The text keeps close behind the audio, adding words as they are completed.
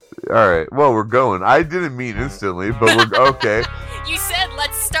All right. Well, we're going. I didn't mean instantly, but we're okay. You said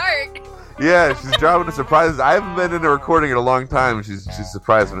let's start. Yeah, she's dropping the surprises. I haven't been in a recording in a long time. She's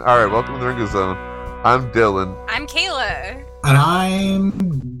surprised me. All right, welcome to the Ringo Zone. I'm Dylan. I'm Kayla. And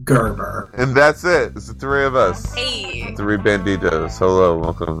I'm Gerber. And that's it. It's the three of us. Hey. Three banditos. Hello,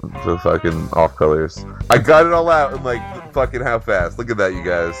 welcome to fucking Off Colors. I got it all out in like fucking how fast. Look at that, you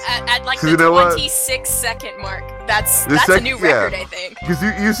guys. At like You the know what? 26-second mark. That's a new record, I think. Because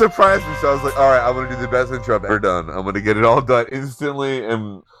you surprised me, so I was like, all right, I'm going to do the best intro I've ever done. I'm going to get it all done instantly,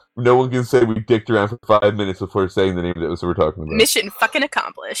 and no one can say we dicked around for 5 minutes before saying the name of it, so we're talking about. Mission fucking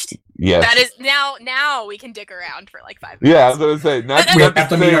accomplished. Yes. That is now we can dick around for like 5 minutes. Yeah, I was going to say, not We have to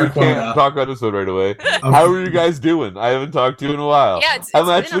to meet say our we can't quota. talk about this one right away. Okay. How are you guys doing? I haven't talked to you in a while. Yeah, it's I'm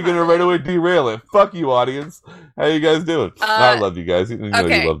been actually a going to while. right away derail it. Fuck you, audience. How you guys doing? I love you guys. You know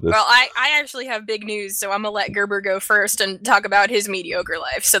Okay, you love this. well, I actually have big news, so I'm gonna let Gerber go first and talk about his mediocre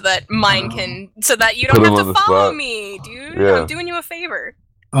life, so that so that you don't Put him have on to the follow spot. me, dude. Yeah. I'm doing you a favor.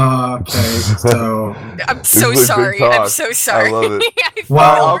 Okay, so I'm so This is a sorry. good I'm talk. so sorry. I love it. I feel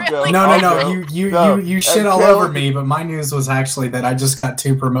Well, I'll really go. no, Okay. you shit all Kayla- over me, but my news was actually that I just got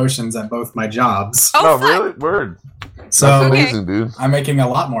 2 promotions at both my jobs. Oh, No, fuck. really? Word. So That's Okay. amazing, dude. I'm making a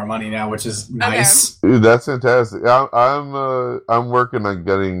lot more money now, which is nice. Dude, that's fantastic. I'm working on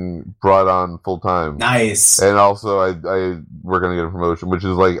getting brought on full time, Nice. and also I work on getting a promotion, which is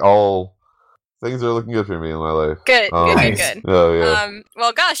like all things are looking good for me in my life. Good, good, Nice. good. Oh yeah.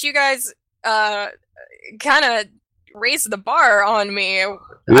 Well, gosh, you guys, kind of raised the bar on me. I'm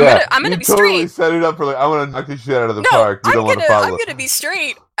gonna you be totally straight. set it up for like I want to knock the shit out of the No, park. You don't want to follow. I'm gonna be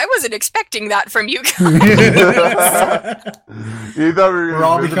straight. I wasn't expecting that from you guys. You thought we were We're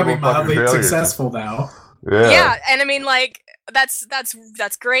all miserable becoming fucking mildly failures. successful now. Yeah, and I mean, like, that's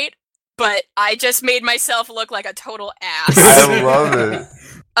great, but I just made myself look like a total ass. I love it.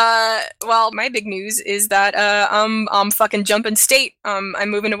 Well, my big news is that I'm fucking jumping state. I'm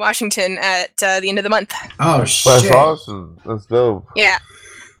moving to Washington at the end of the month. Oh That's shit. awesome. That's dope. Yeah,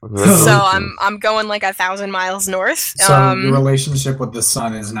 That's so awesome. I'm going like 1,000 miles north. So your relationship with the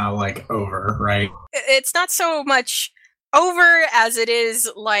sun is now like over, right? It's not so much over as it is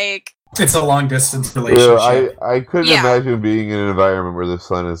like It's a long distance Yeah, relationship. I couldn't Yeah. imagine being in an environment where the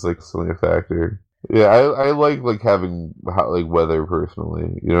sun is like suddenly a factor. Yeah, I like having hot, like weather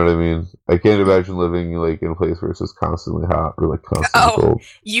personally. You know what I mean? I can't imagine living like in a place where it's just constantly hot or like constantly Oh. cold.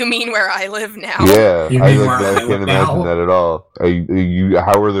 you mean where I live now. Yeah, You I mean where I can't live imagine now? that at all.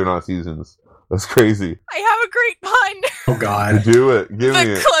 How are there not seasons? That's crazy. I have a great pun. Oh god. Do it. Give me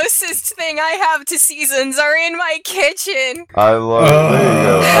The it. closest thing I have to seasons are in my kitchen. I love it. There you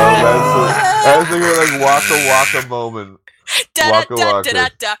go. Oh. That's like your like waka waka moment. Da Waka da da waka. da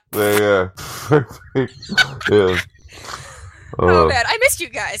da. There, yeah. Yeah. Oh man, I missed you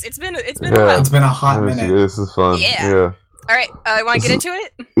guys. It's been a Yeah. while. It's been a hot This- minute. This is fun. Yeah. Yeah. All right, want to get into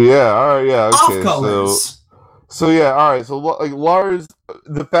it? Yeah. All right. Yeah. Okay. Off colors. So yeah. All right. So like Lars,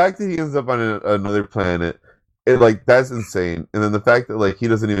 the fact that he ends up on another planet, like that's insane. And then the fact that like he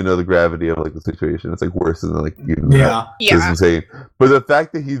doesn't even know the gravity of like the situation, it's like worse than like even that. Yeah. It's Yeah. insane. But the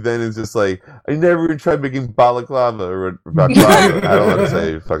fact that he then is just like, I never even tried making balaclava or baklava. I don't want to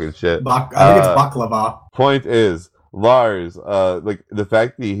say fucking shit. I think it's baklava. Point is, Lars, like the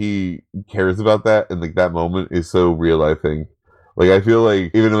fact that he cares about that and like that moment is so real. I think, like, I feel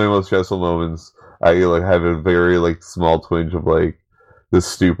like even in my most stressful moments, I like have a very like small twinge of like the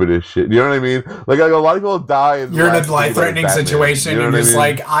stupidest shit. You know what I mean? Like a lot of people die. You're in a like, life-threatening Batman. situation, You know and what you're just I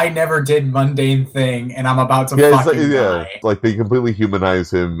mean? like, I never did mundane thing, and I'm about to Yeah, it's fucking like, die. like they completely humanize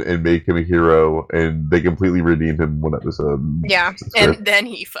him and make him a hero, and they completely redeem him one episode. Yeah, It's and fair. then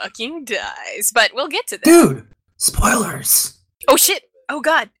he fucking dies. But we'll get to that. Dude, spoilers. Oh shit! Oh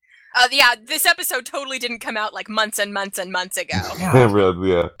god. Yeah, this episode totally didn't come out like months and months and months ago. Yeah.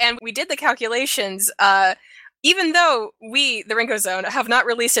 Really, yeah. And we did the calculations. Even though we, the Ringo Zone, have not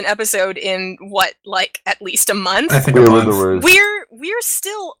released an episode in like at least a month, I think Yeah, a we're the month. worst. we're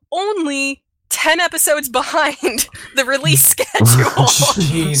still only 10 episodes behind the release schedule.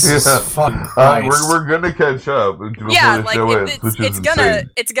 Jesus Yeah. fuck Christ. We're gonna catch up. Before Yeah, the like show ends, it's which is gonna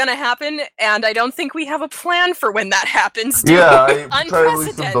insane. happen, and I don't think we have a plan for when that happens. dude. Yeah, I try to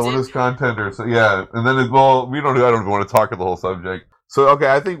release some Unprecedented. bonus content or so. Yeah, and then I don't even want to talk about the whole subject. So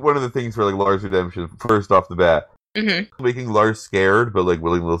okay, I think one of the things for like Lars Redemption, first off the bat, Mhm. making Lars scared but like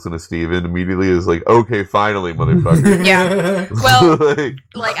willing to listen to Steven immediately is like, okay, finally, motherfucker. Yeah. Well,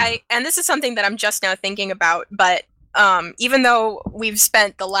 like, and this is something that I'm just now thinking about, but even though we've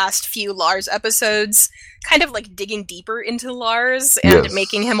spent the last few Lars episodes kind of like digging deeper into Lars and Yes.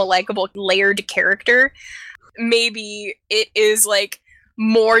 making him a likable layered character, maybe it is like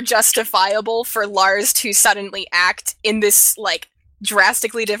more justifiable for Lars to suddenly act in this, like,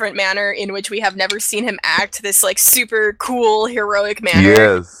 drastically different manner in which we have never seen him act, this, like, super cool, heroic manner.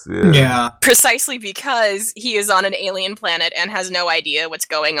 Yes, Yeah. Precisely because he is on an alien planet and has no idea what's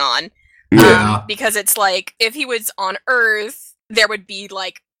going on. Yeah. Because it's like, if he was on Earth, there would be,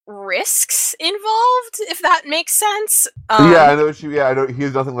 like, risks involved, if that makes sense. Yeah, I know. I know. He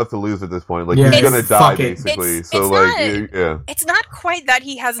has nothing left to lose at this point. Like, Yeah, he's gonna die, fuck it. basically. It's So, like, yeah. It's not quite that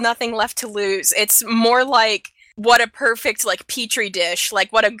he has nothing left to lose. It's more like, what a perfect, like, petri dish.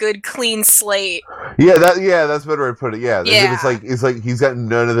 Like, what a good, clean slate. Yeah, that's better way to put it. Yeah, Yeah. It's like he's got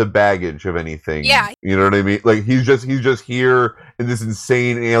none of the baggage of anything. Yeah. You know what I mean? Like, he's just here in this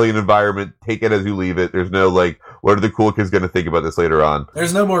insane alien environment. Take it as you leave it. There's no, like, what are the cool kids going to think about this later on?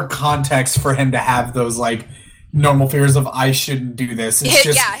 There's no more context for him to have those, like, normal fears of, I shouldn't do this. It's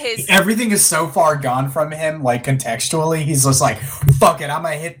just, everything is so far gone from him, like, contextually. He's just like, fuck it, I'm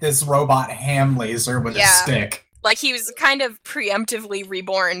gonna hit this robot ham laser with a stick. Like, he was kind of preemptively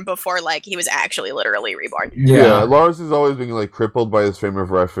reborn before, like, he was actually literally reborn. Yeah, Lars is always being, like, crippled by his frame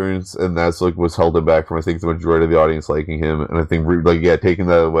of reference, and that's, like, what's held him back from, I think, the majority of the audience liking him. And I think, like, taking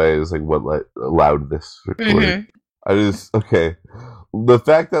that away is, like, what allowed this. The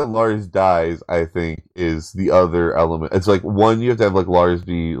fact that Lars dies, I think, is the other element. It's like, one, you have to have, like, Lars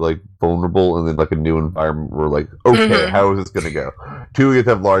be, like, vulnerable, and then, like, a new environment where, like, okay, how is this gonna go? 2, you have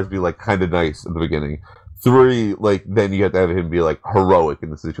to have Lars be, like, kind of nice at the beginning. 3, like, then you have to have him be, like, heroic in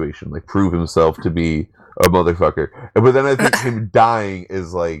the situation, like, prove himself to be a motherfucker. But then I think him dying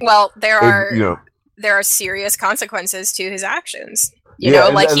is, like... Well, there are serious consequences to his actions. You know,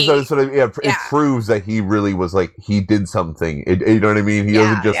 like, it proves that he really was, like, he did something. You know what I mean? He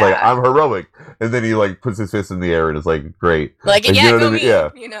wasn't just like, I'm heroic, and then he, like, puts his fist in the air and is like, great. Like, you yeah, know go what I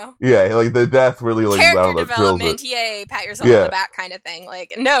mean? me, you know? Yeah, like, the death really, like, character development, yay, pat yourself on the back kind of thing.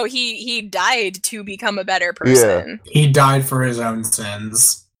 Like, no, he died to become a better person. Yeah. He died for his own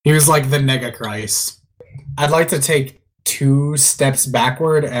sins. He was like the Nega Christ. I'd like to take 2 steps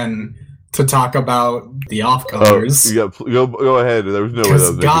backward and to talk about the off-colors. Go ahead. There was no way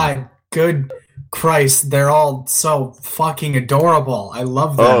that was God, good Christ, they're all so fucking adorable. I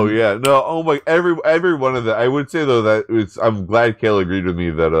love them. Oh yeah, no, oh my, every one of them. I would say though that I'm glad Kayla agreed with me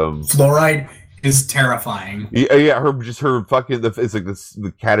that Fluoride is terrifying. Yeah, her fucking it's like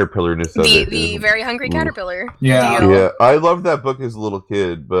the caterpillarness of it. The very hungry caterpillar. Yeah, deal. Yeah. I loved that book as a little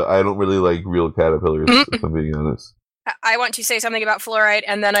kid, but I don't really like real caterpillars. If I'm being honest. I want to say something about Fluoride,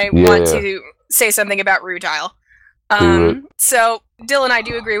 and then I want to say something about Rutile. So, Dylan, I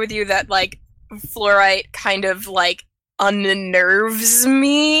do agree with you that, like, Fluoride kind of, like, unnerves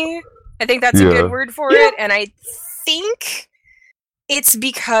me. I think that's a good word for it, and I think it's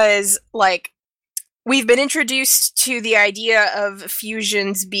because, like, we've been introduced to the idea of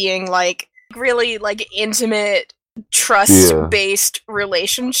fusions being, like, really, like, intimate, trust-based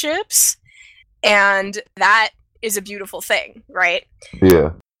relationships, and that is a beautiful thing, right?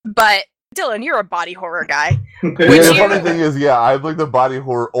 Yeah. But Dylan, you're a body horror guy. The funny thing is, I'm like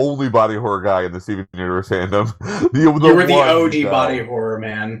the only body horror guy in the Steven Universe fandom. You were the OG body horror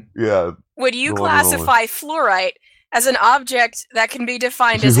man. Yeah. Would you classify Fluorite as an object that can be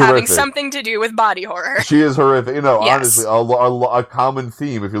defined as having something to do with body horror? She is horrific. You know, honestly, a common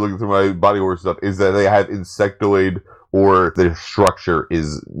theme, if you're looking through my body horror stuff, is that they have insectoid or their structure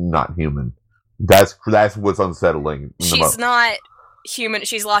is not human. That's what's unsettling. She's not human.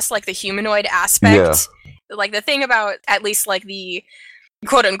 She's lost, like, the humanoid aspect. Yeah. Like, the thing about, at least, like, the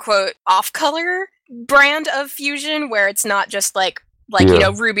quote-unquote off-color brand of fusion, where it's not just, like you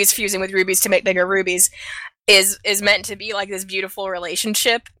know, rubies fusing with rubies to make bigger rubies, is meant to be, like, this beautiful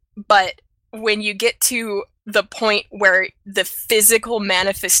relationship. But when you get to the point where the physical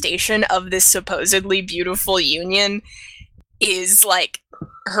manifestation of this supposedly beautiful union is, like,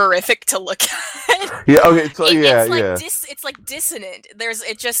 horrific to look at. Yeah, okay, so it's like dissonant.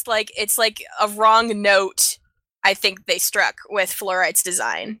 It's like a wrong note I think they struck with Fluorite's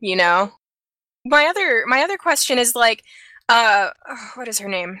design, you know? My other question is, like, what is her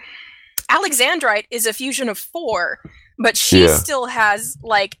name? Alexandrite is a fusion of 4, but she still has,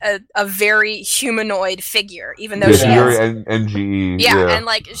 like, a very humanoid figure, even though she's very NGE. Yeah, and,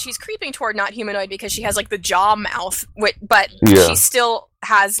 like, she's creeping toward not humanoid because she has, like, the jaw mouth, but she still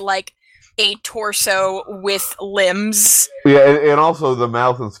has, like, a torso with limbs. Yeah, and also the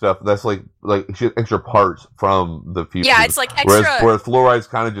mouth and stuff, that's like she has extra parts from the fusion. Yeah, it's like extra. Whereas Fluoride's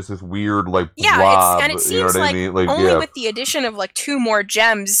kind of just this weird, like, blob. And it seems, you know what like, I mean? Like, only with the addition of, like, 2 more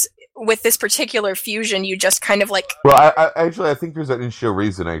gems with this particular fusion, you just kind of, like... Well, I think there's an in-show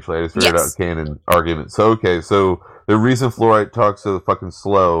reason, actually. I just figured out canon argument. So, okay, so the reason Fluorite talks so fucking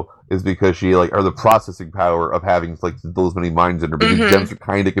slow is because she or the processing power of having those many minds in her, because gems are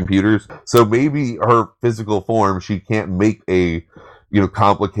kind of computers. So maybe her physical form, she can't make a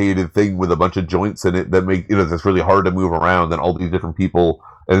complicated thing with a bunch of joints in it that make that's really hard to move around, and all these different people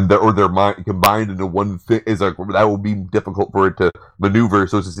and their mind combined into one thing is that will be difficult for it to maneuver.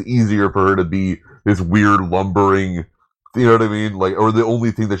 So it's just easier for her to be this weird lumbering. You know what I mean? Or the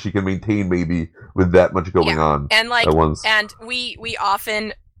only thing that she can maintain, maybe, with that much going on and at once. And we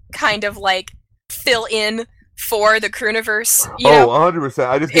often kind of fill in for the Crooniverse. 100%.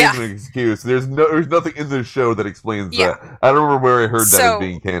 I just gave an excuse. There's nothing in this show that explains that. I don't remember where I heard that as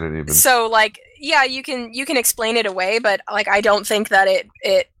being canon even. So you can explain it away, but I don't think that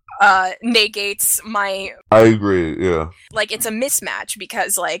it negates my. I agree. Yeah. It's a mismatch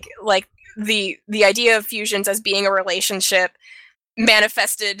because the idea of fusions as being a relationship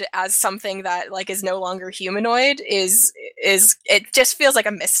manifested as something that is no longer humanoid is it just feels like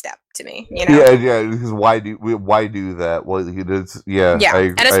a misstep to me, Yeah, because why do that? Well, it's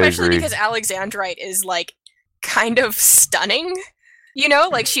and especially because Alexandrite is kind of stunning,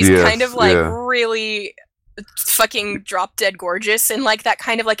 she's kind of really fucking drop dead gorgeous in that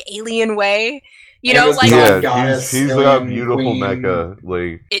kind of alien way. She's got beautiful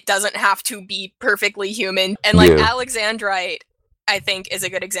mecha. It doesn't have to be perfectly human, and Alexandrite, I think, is a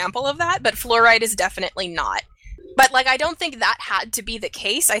good example of that. But Fluorite is definitely not. But I don't think that had to be the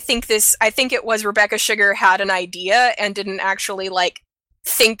case. I think it was Rebecca Sugar had an idea and didn't actually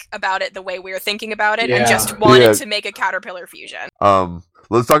think about it the way we were thinking about it, and just wanted to make a caterpillar fusion.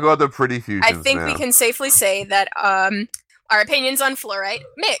 Let's talk about the pretty fusions. I think we can safely say that our opinions on Fluorite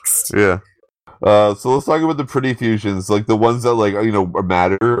mixed. Yeah. So let's talk about the pretty fusions, the ones that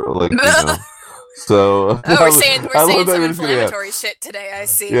matter, So we're saying some inflammatory shit today. I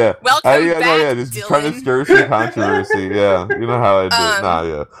see. Yeah. Welcome back, just Dylan. Trying to stir some controversy. Yeah, you know how I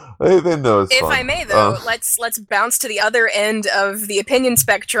do. They know it's if fun. I may, though, let's bounce to the other end of the opinion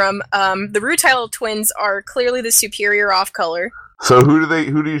spectrum. The Rutile twins are clearly the superior off color. So who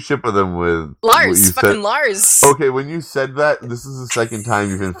do you ship them with? Lars. Okay, when you said that, this is the second time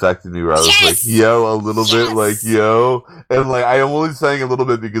you've infected me where I was yo, a little bit, yo. And I'm only saying a little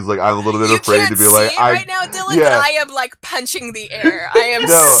bit because I'm a little bit afraid to be right now, Dylan, but I am punching the air. I am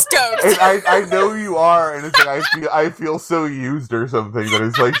stoked. And I know you are, and it's I feel so used or something that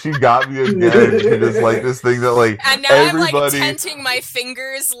it's she got me again. She just this thing that and now everybody, I'm tenting my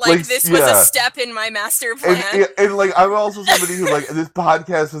fingers this was a step in my master plan. And I'm also somebody who this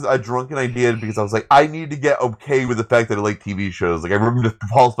podcast was a drunken idea because I was I need to get okay with the fact that I like TV shows. I remember the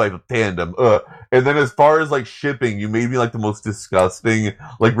Pulse by Tandem. And then as far as shipping, you made me the most disgusting,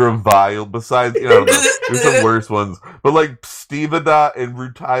 reviled. Besides, there's some worse ones. But Stevedot and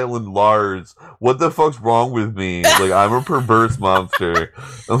Rutile and Lars, what the fuck's wrong with me? I'm a perverse monster.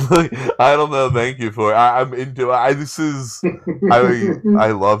 I don't know. Thank you for it. I'm into it.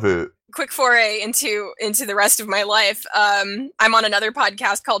 I love it. Quick foray into the rest of my life. I'm on another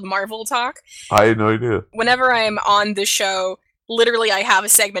podcast called Marvel Talk. I had no idea. Whenever I'm on the show, literally I have a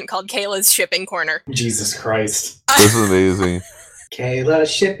segment called Kayla's Shipping Corner. Jesus Christ. This is amazing. Kayla's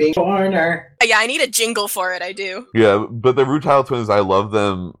Shipping Corner. Yeah, I need a jingle for it, I do. Yeah, but the Rutile twins, I love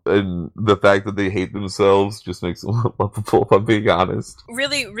them, and the fact that they hate themselves just makes them lovable, if I'm being honest.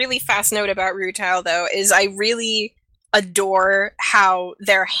 Really, really fast note about Rutile, though, is I really adore how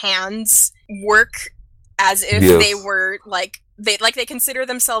their hands work as if they were they consider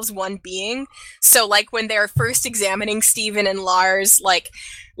themselves one being. So when they're first examining Steven and Lars,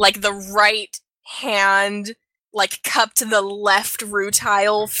 the right hand cupped to the left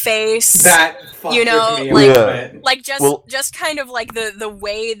Rutile face. That fucked with me just kind of the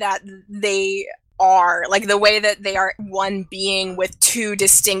way that they are, the way that they are one being with two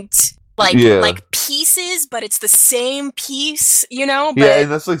distinct pieces, but it's the same piece, But,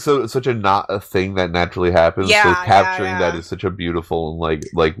 and that's such a not a thing that naturally happens. Capturing that is such a beautiful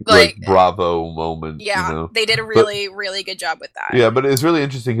and bravo moment. Yeah, they did a really really good job with that. Yeah, but it's really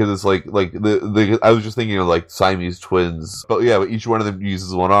interesting because it's the I was just thinking of Siamese twins, but each one of them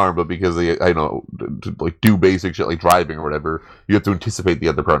uses one arm, but because they to do basic shit like driving or whatever, you have to anticipate the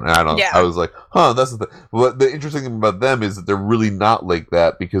other part. And I was that's the thing. But the interesting thing about them is that they're really not like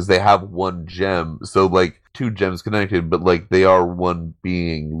that because they have one gem. So two gems connected, but like they are one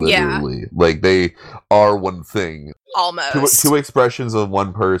being, literally. Like they are one thing. Almost two expressions of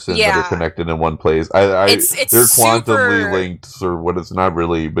one person that are connected in one place. It's they're quantumly linked, or what? It's not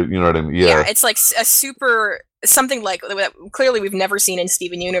really, but you know what I mean. Yeah, it's like a super something like clearly we've never seen in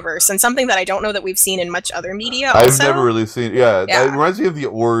Steven Universe, and something that I don't know that we've seen in much other media. Also. I've never really seen. Yeah, it reminds me of the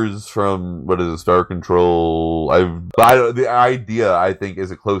ores from what is it, Star Control. The idea I think is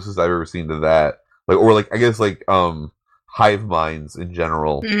the closest I've ever seen to that. Like, or like I guess like hive minds in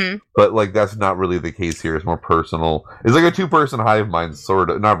general, but like that's not really the case here. It's more personal. It's like a 2-person hive mind, sort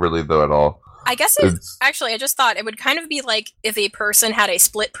of. Not really though at all. I guess it's actually. I just thought it would kind of be like if a person had a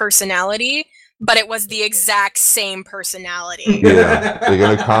split personality, but it was the exact same personality. Yeah, like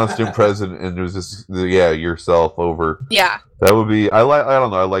in a constant present, and there's this yourself over. Yeah, that would be. I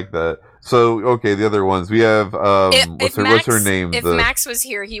don't know. I like that. So okay, the other ones we have. What's her name? If Max was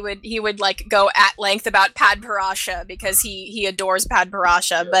here, he would like go at length about Padparasha because he adores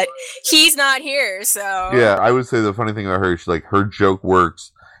Padparasha, but he's not here. So yeah, I would say the funny thing about her, she's like her joke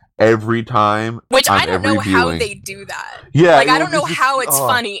works every time. Which I don't know how they do that. Yeah, like I don't know how it's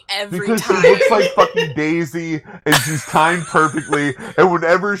funny every time. Because she looks like fucking Daisy, and she's timed perfectly. And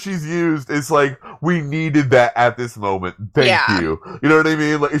whenever she's used, it's like we needed that at this moment. Thank you. You know what I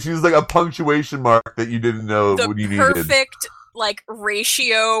mean? Like she's like a punctuation mark that you didn't know when you needed. Perfect. Like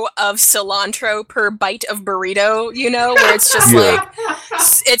ratio of cilantro per bite of burrito, you know, where it's just like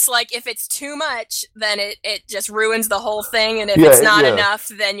it's like if it's too much, then it just ruins the whole thing, and if it's not enough,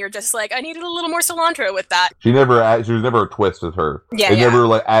 then you're just like, I needed a little more cilantro with that. She was never a twist with her. It never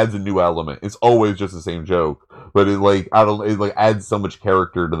like adds a new element. It's always just the same joke, but it like adds so much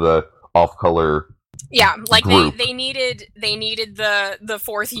character to the off color. Yeah, like group. they needed the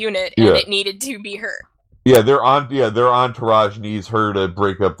fourth unit, and it needed to be her. Yeah, their entourage needs her to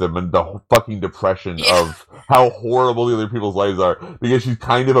break up the fucking depression of how horrible the other people's lives are, because she's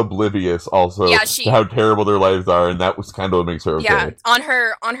kind of oblivious also to how terrible their lives are, and that was kind of what makes her okay. Yeah,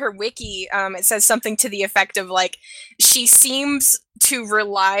 on her wiki, it says something to the effect of like she seems to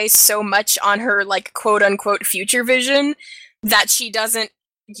rely so much on her like quote unquote future vision that she doesn't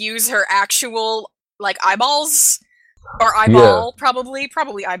use her actual like eyeballs or eyeball probably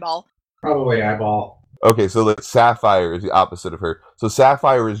eyeball. Probably eyeball. Okay, so like Sapphire is the opposite of her. So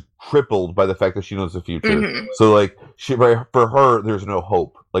Sapphire is crippled by the fact that she knows the future. So like for her, there's no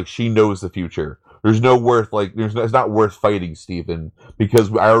hope. Like she knows the future. There's no worth like it's not worth fighting, Stephen,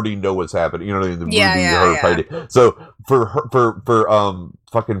 because I already know what's happening. You know what I mean? Fighting. So for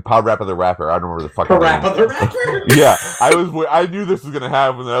fucking Parappa the Rapper, I don't remember the fucking Parappa the Rapper. Yeah, I knew this was gonna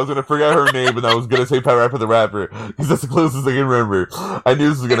happen. And I was gonna forget her name, and I was gonna say Parappa the Rapper because that's the closest I can remember. I knew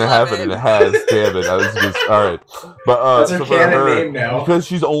this was gonna happen, and it has. Damn it! I was just all right. But that's her canon name now, because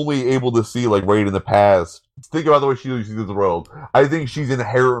she's only able to see like right in the past. Think about the way she sees the world. I think she's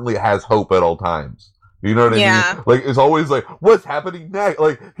inherently has hope at all times. You know what I mean? Like, it's always like, what's happening next?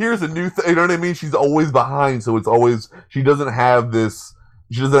 Like, here's a new thing. You know what I mean? She's always behind, so it's always, she doesn't have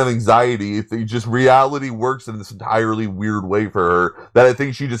anxiety. It's just reality works in this entirely weird way for her that I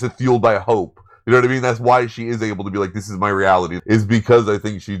think she just is fueled by hope. You know what I mean? That's why she is able to be like, this is my reality. Is because I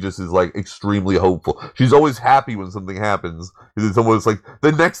think she just is like extremely hopeful. She's always happy when something happens. It's almost like,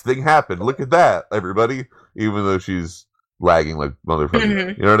 the next thing happened. Look at that, everybody. Even though she's lagging like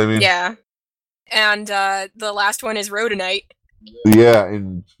motherfucker. You know what I mean? Yeah. And the last one is Rhodonite. Yeah,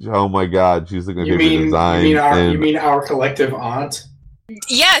 and oh my god, she's like a favorite design. You mean our collective aunt?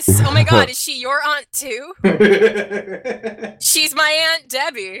 Yes. Oh my god, is she your aunt too? She's my Aunt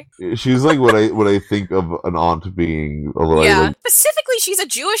Debbie. She's like what I think of an aunt being. Like, specifically, she's a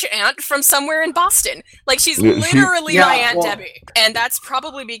Jewish aunt from somewhere in Boston. Like she's literally my Aunt Debbie, and that's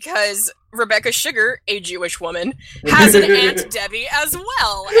probably because Rebecca Sugar, a Jewish woman, has an Aunt Debbie as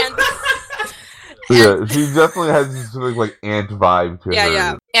well, and. Yeah, she definitely has this sort of like ant vibe to her.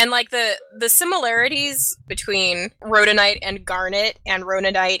 Yeah. And like the similarities between Rhodonite and Garnet and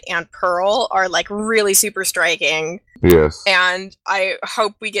Rhodonite and Pearl are like really super striking. Yes. And I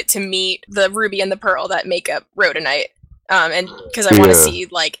hope we get to meet the Ruby and the Pearl that make up Rhodonite. And because I want to see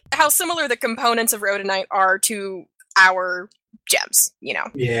like how similar the components of Rhodonite are to our gems, you know.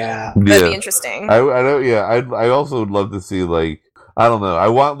 Yeah. That'd be interesting. I also would love to see like, I don't know. I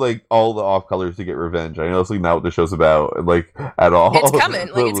want like all the off colors to get revenge. I know it's like not what the show's about, like at all. It's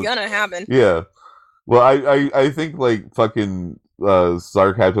coming, like it's gonna happen. Yeah. Well, I think like fucking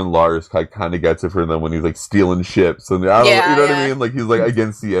Star Captain Lars kind of gets it for them when he's like stealing ships and you know what I mean? Like he's like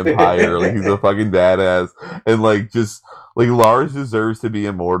against the Empire, like he's a fucking badass, and like just like Lars deserves to be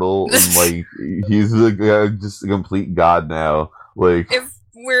immortal, and like he's like just a complete god now. Like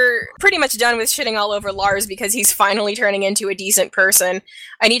we're pretty much done with shitting all over Lars because he's finally turning into a decent person.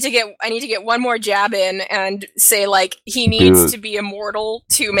 I need to get one more jab in and say, like, he needs to be immortal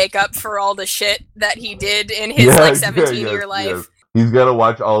to make up for all the shit that he did in his 17-year life. Yes. He's got to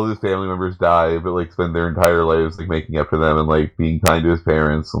watch all of his family members die, but like spend their entire lives like making up for them and like being kind to his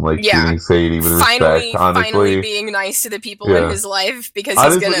parents and like treating Sadie with respect. Honestly, finally being nice to the people in his life because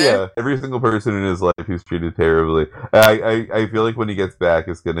honestly, he's gonna. Every single person in his life he's treated terribly. I feel like when he gets back,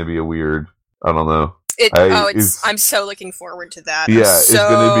 it's gonna be a weird. I don't know. I'm so looking forward to that. Yeah, it's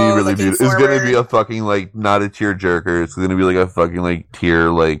gonna be really beautiful. It's gonna be a fucking like not a tear jerker. It's gonna be like a fucking like tear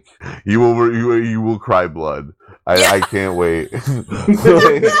like you will cry blood. I can't wait. You know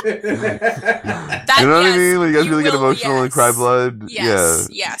what I mean? Like, you guys really get emotional and cry blood.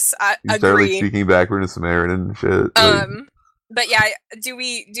 Yes, I agree. Start like speaking backward in Samaritan and shit. But yeah, do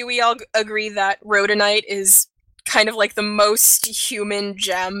we all agree that Rhodonite is kind of like the most human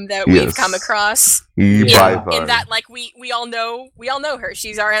gem that we've come across? In that, like, we all know her.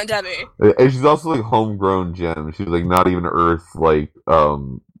 She's our Aunt Debbie, and she's also like homegrown gem. She's like not even Earth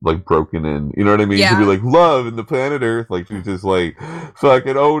like broken in, you know what I mean? To be like love in the planet Earth, like she's just like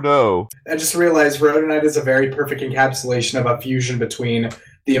fucking oh no. I just realized Rhodonite is a very perfect encapsulation of a fusion between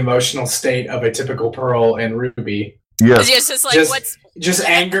the emotional state of a typical Pearl and Ruby. Yes. It's just like just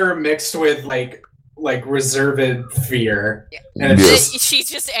anger mixed with like reserved fear. And it's she's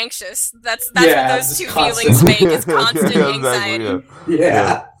just anxious. That's what those two feelings make, is constant anxiety.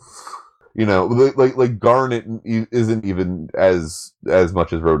 Yeah. You know, like Garnet isn't even as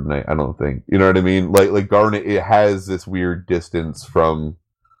much as Rhodonite, I don't think. You know what I mean? Like Garnet, it has this weird distance from,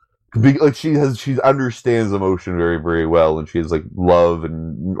 like she understands emotion very, very well, and she has like love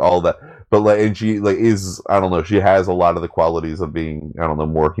and all that. But like, and she like is, I don't know, she has a lot of the qualities of being, I don't know,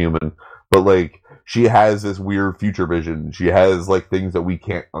 more human. But like, she has this weird future vision. She has like things that we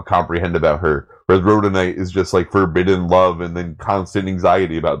can't comprehend about her. Whereas Rhodonite is just like forbidden love and then constant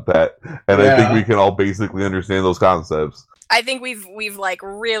anxiety about that. And I think we can all basically understand those concepts. I think we've like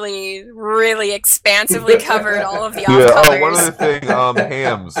really, really expansively covered all of the off colors. One other thing,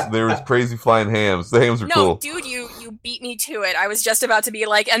 hams. There was crazy flying hams. The hams are cool. No, dude, you beat me to it. I was just about to be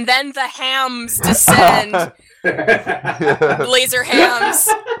like, and then the hams descend. Laser hams.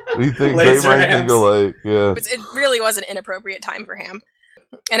 We think they might think alike, yeah. It really was an inappropriate time for ham.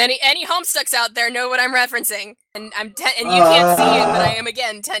 And any Homestucks out there know what I'm referencing. And and you can't see it, but I am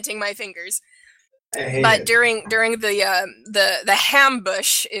again tenting my fingers. But during the ham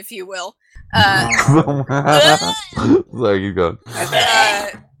bush, if you will, there you go.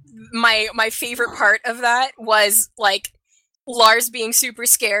 My favorite part of that was like Lars being super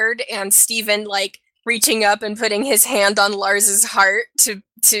scared and Steven like reaching up and putting his hand on Lars's heart to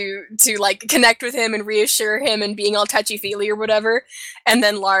like connect with him and reassure him and being all touchy-feely or whatever. And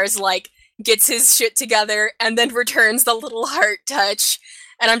then Lars like gets his shit together and then returns the little heart touch.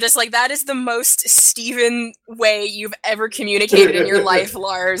 And I'm just like, that is the most Steven way you've ever communicated in your life,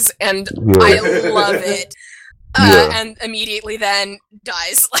 Lars. And I love it. And immediately then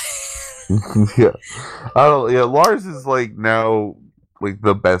dies. Lars is like now like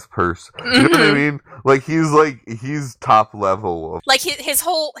the best person. You know what I mean? Like he's top level of like his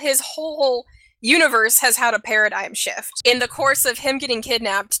whole universe has had a paradigm shift in the course of him getting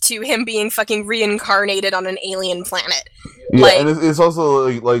kidnapped to him being fucking reincarnated on an alien planet. Yeah, like, and it's also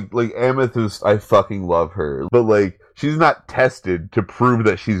like Amethyst. I fucking love her, but like she's not tested to prove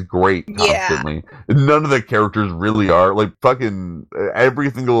that she's great constantly. Yeah. None of the characters really are. Like fucking every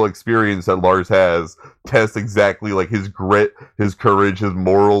single experience that Lars has tests exactly like his grit, his courage, his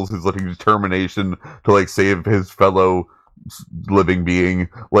morals, his like determination to like save his fellow living being.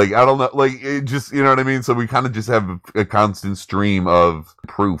 Like I don't know, like it just, you know what I mean? So we kind of just have a constant stream of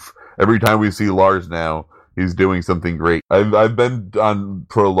proof every time we see Lars now. He's doing something great. I've been on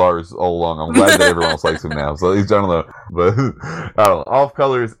pro Lars all along. I'm glad that everyone else likes him now. So I don't know, but I don't know. Off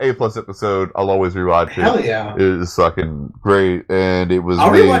Colors, A+ episode. I'll always rewatch it. Hell yeah, it is fucking great, and it was.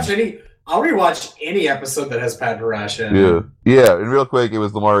 I'll rewatch any episode that has Pat Harash in. Yeah. And real quick, it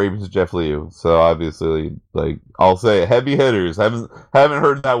was Lamar Abrams and Jeff Liu. So obviously, like I'll say, heavy hitters. Haven't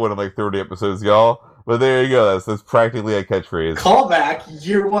heard that one in like 30 episodes, y'all. But there you go. That's practically a catchphrase. Callback,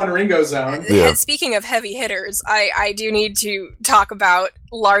 year one Ringo Zone. Yeah. Speaking of heavy hitters, I do need to talk about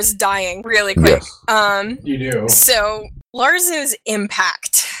Lars dying really quick. Yes. You do. So Lars's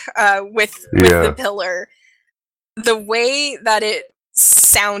impact with the pillar, the way that it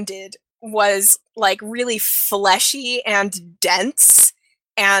sounded was like really fleshy and dense,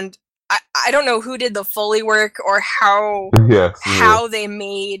 and I don't know who did the Foley work or how they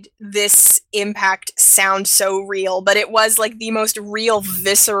made this impact sound so real, but it was like the most real,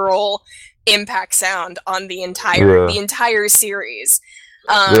 visceral impact sound on the entire series.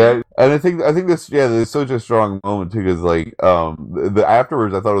 And I think this it's such a strong moment too, because like the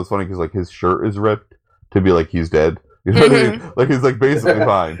afterwards I thought it was funny because like his shirt is ripped to be like he's dead. You know what I mean? Like he's like basically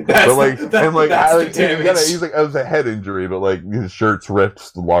fine, but like he's like, it was a head injury, but like his shirt's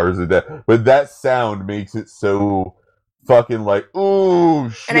ripped, Lars is dead. But that sound makes it so fucking like, ooh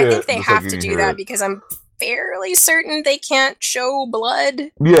shit. And I think they have to do that because I'm fairly certain they can't show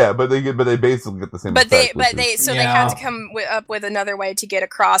blood. Yeah, but they basically get the same. But they had to come up with another way to get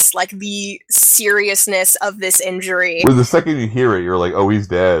across like the seriousness of this injury. Well, the second you hear it, you're like, oh, he's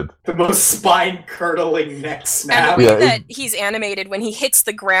dead. The most spine-curdling neck snap. And the way that he's animated, when he hits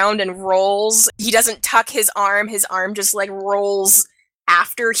the ground and rolls, he doesn't tuck his arm. His arm just like rolls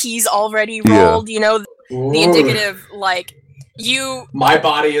after he's already rolled. You know, the indicative like. My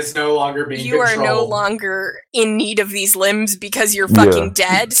body is no longer being controlled. You are no longer in need of these limbs because you're fucking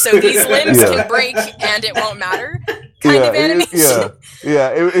dead, so these limbs can break and it won't matter. Kind of animation.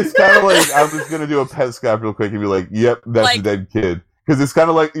 It's kind of like, I'm just going to do a pet scap real quick and be like, yep, that's a dead kid. Because it's kind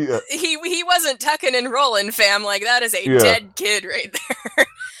of like... He wasn't tucking and rolling, fam. Like, that is a dead kid right there.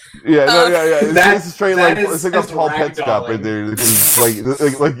 It's straight like it's like a tall pet stop right there.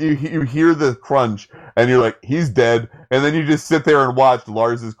 It's like you hear the crunch and you're like, he's dead, and then you just sit there and watch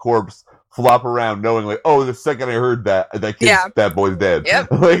Lars's corpse flop around, knowing like, oh, the second I heard that that boy's dead.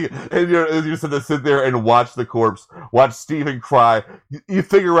 Yep. Like, and you just have to sit there and watch the corpse, watch Steven cry. You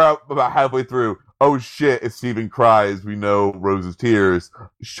figure out about halfway through, oh shit, it's Steven cries. We know Rose's tears.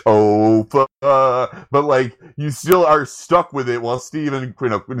 Oh, but like you still are stuck with it while Steven,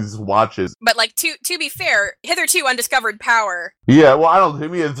 just watches. But like to be fair, hitherto undiscovered power. Yeah, well, I don't. To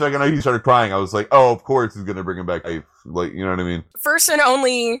me, it's like I know he started crying. I was like, oh, of course he's gonna bring him back life. Like, you know what I mean? First and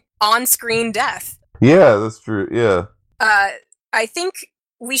only on-screen death. Yeah, that's true. Yeah. I think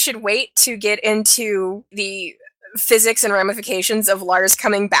we should wait to get into the physics and ramifications of Lars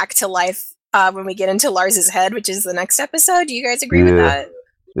coming back to life. When we get into Lars's head, which is the next episode. Do you guys agree with that?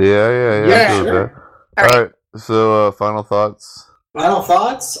 Yeah, sure. All right. So, final thoughts? Final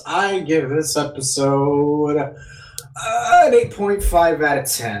thoughts? I give this episode an 8.5 out of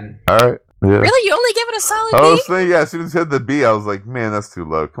 10. All right. Yeah. Really? You only give it a solid B? I was saying, as soon as you said the B, I was like, man, that's too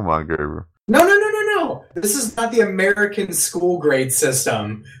low. Come on, Gerber. No. This is not the American school grade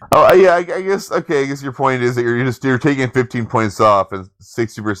system. Oh, yeah, I guess your point is that you're taking 15 points off and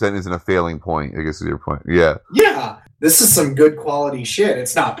 60% isn't a failing point, I guess is your point. Yeah. Yeah. This is some good quality shit.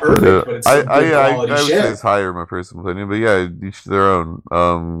 It's not perfect, but it's some good quality shit. I would say it's higher in my personal opinion, but yeah, each their own.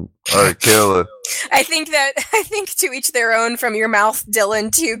 All right, Kayla. I think to each their own from your mouth,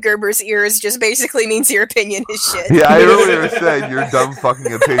 Dylan, to Gerber's ears just basically means your opinion is shit. Yeah, I earlier said your dumb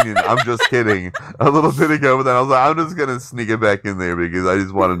fucking opinion. I'm just kidding. A little bit ago, but then I was like, I'm just gonna sneak it back in there because I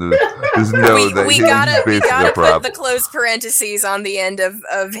just wanted to just know that we gotta put the closed parentheses on the end of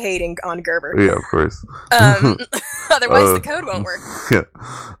hating on Gerber. Yeah, of course. Otherwise, the code won't work.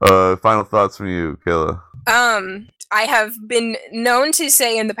 Yeah. Final thoughts from you, Kayla. I have been known to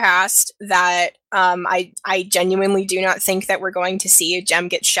say in the past that I genuinely do not think that we're going to see a gem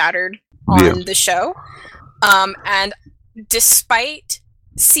get shattered on the show. And despite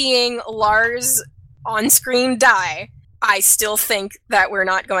seeing Lars on screen die, I still think that we're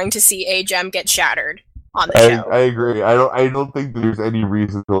not going to see a gem get shattered on the show. I agree. I don't think there's any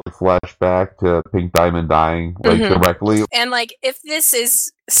reason to flash back to Pink Diamond dying directly. And like, if this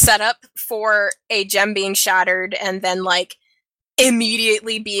is set up for a gem being shattered and then like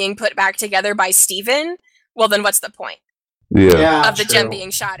immediately being put back together by Steven, well then what's the point? Of the gem being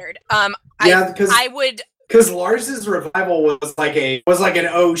shattered. Because Lars's revival was like an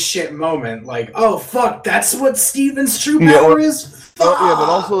oh shit moment, like, oh fuck, that's what Steven's true power is. But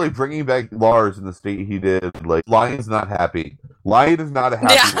also like bringing back Lars in the state he did, like Lion's not happy. Lion is not a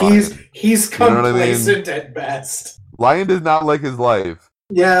happy Lion. He's complacent at best. Lion does not like his life.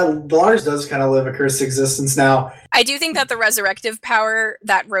 Yeah, Lars does kind of live a cursed existence now. I do think that the resurrective power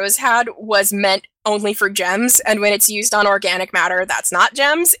that Rose had was meant only for gems, and when it's used on organic matter that's not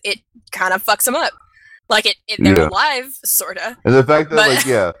gems, it kind of fucks them up. Like, they're alive, sorta. And the fact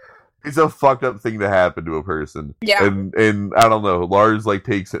that, it's a fucked up thing to happen to a person. Yeah. And I don't know, Lars,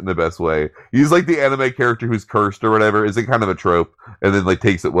 takes it in the best way. He's like the anime character who's cursed or whatever, is kind of a trope, and then,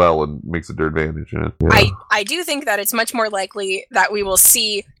 takes it well and makes it their advantage. Yeah. I do think that it's much more likely that we will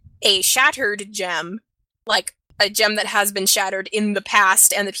see a shattered gem, like a gem that has been shattered in the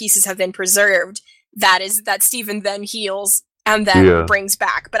past and the pieces have been preserved, that Steven then heals and then brings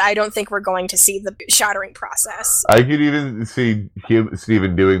back. But I don't think we're going to see the shattering process. I could even see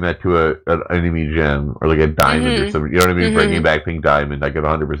Steven doing that to an enemy gem or like a diamond or something. You know what I mean? Bringing back Pink Diamond. I could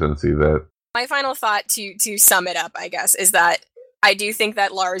 100% see that. My final thought to sum it up, I guess, is that I do think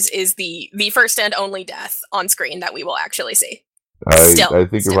that Lars is the first and only death on screen that we will actually see. I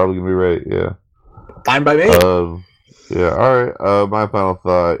think you're probably gonna be right. Yeah. Fine by me. Yeah. All right. My final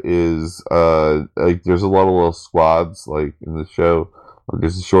thought is like there's a lot of little squads like in the show.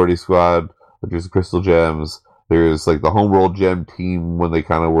 There's the Shorty squad. There's the Crystal Gems. There's like the Homeworld Gem team when they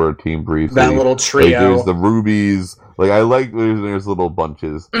kind of were a team briefly. That little trio. Like, there's the Rubies. Like I like there's little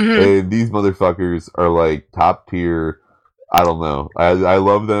bunches, and these motherfuckers are like top tier. I don't know. I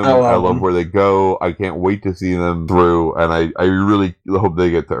love them. I love where they go. I can't wait to see them through, and I really hope they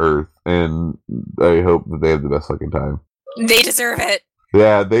get to Earth, and I hope that they have the best fucking time. They deserve it.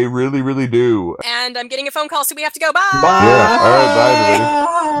 Yeah, they really, really do. And I'm getting a phone call, so we have to go. Bye! Yeah, alright, bye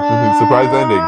everybody. Surprise ending.